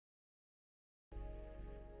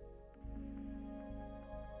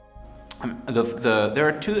There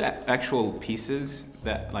are two actual pieces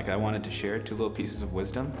that I wanted to share, two little pieces of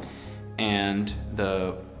wisdom. And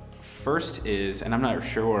the first is, and I'm not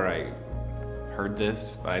sure where I heard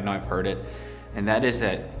this, but I know I've heard it, and that is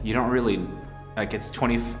that you don't really,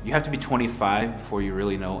 you have to be 25 before you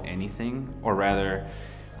really know anything, or rather,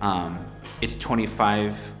 it's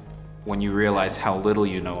 25 when you realize how little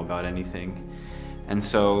you know about anything. And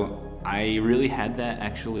so I really had that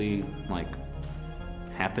actually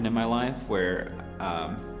happen in my life where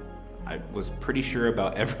I was pretty sure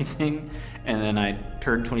about everything, and then I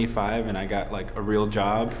turned 25 and I got a real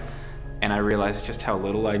job, and I realized just how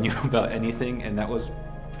little I knew about anything, and that was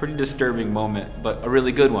a pretty disturbing moment, but a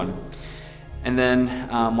really good one. And then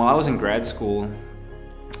while I was in grad school,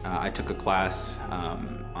 I took a class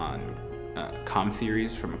on comm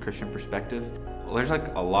theories from a Christian perspective. Well, there's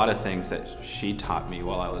a lot of things that she taught me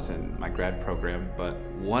while I was in my grad program, but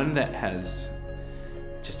one that has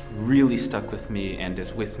just really stuck with me and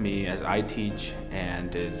is with me as I teach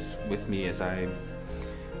and is with me as I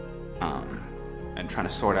am trying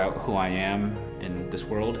to sort out who I am in this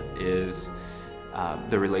world is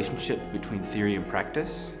the relationship between theory and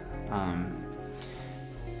practice.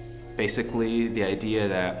 Basically, the idea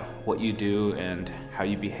that what you do and how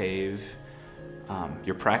you behave,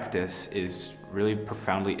 your practice is really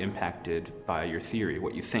profoundly impacted by your theory,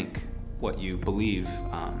 what you think, what you believe,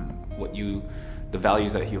 the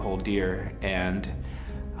values that you hold dear. And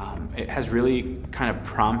it has really kind of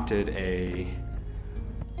prompted a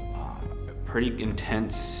pretty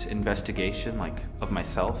intense investigation of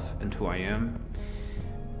myself and who I am.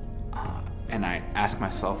 And I ask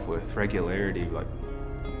myself with regularity,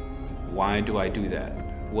 why do I do that?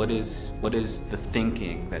 What is the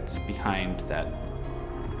thinking that's behind that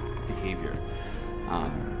behavior?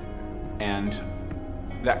 And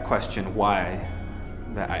that question, why,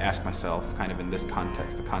 that I ask myself kind of in this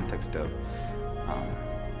context, the context of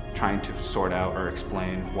trying to sort out or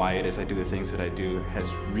explain why it is I do the things that I do,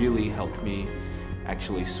 has really helped me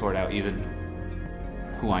actually sort out even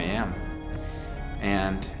who I am.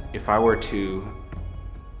 And if I were to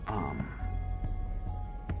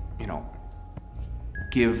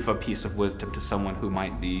give a piece of wisdom to someone who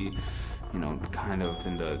might be, kind of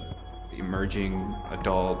in the emerging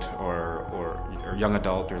adult or young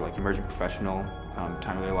adult or emerging professional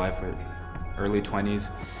time of their life, or early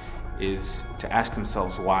 20s, is to ask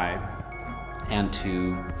themselves why, and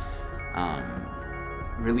to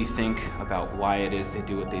really think about why it is they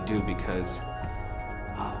do what they do, because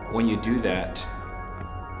when you do that,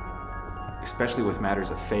 especially with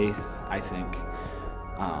matters of faith, I think,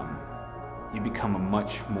 you become a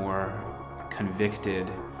much more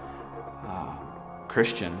convicted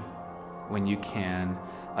Christian when you can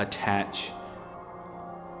attach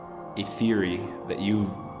a theory that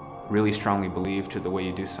you really strongly believe to the way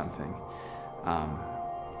you do something.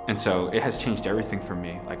 And so it has changed everything for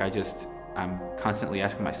me. I'm constantly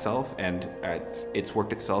asking myself, and it's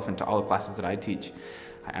worked itself into all the classes that I teach.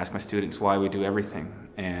 I ask my students why we do everything,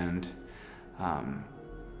 and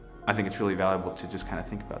I think it's really valuable to just kind of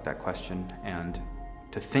think about that question, and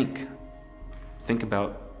to think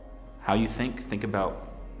about how you think about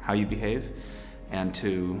how you behave, and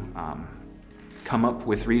to come up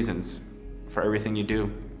with reasons for everything you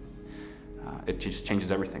do. It just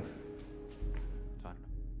changes everything.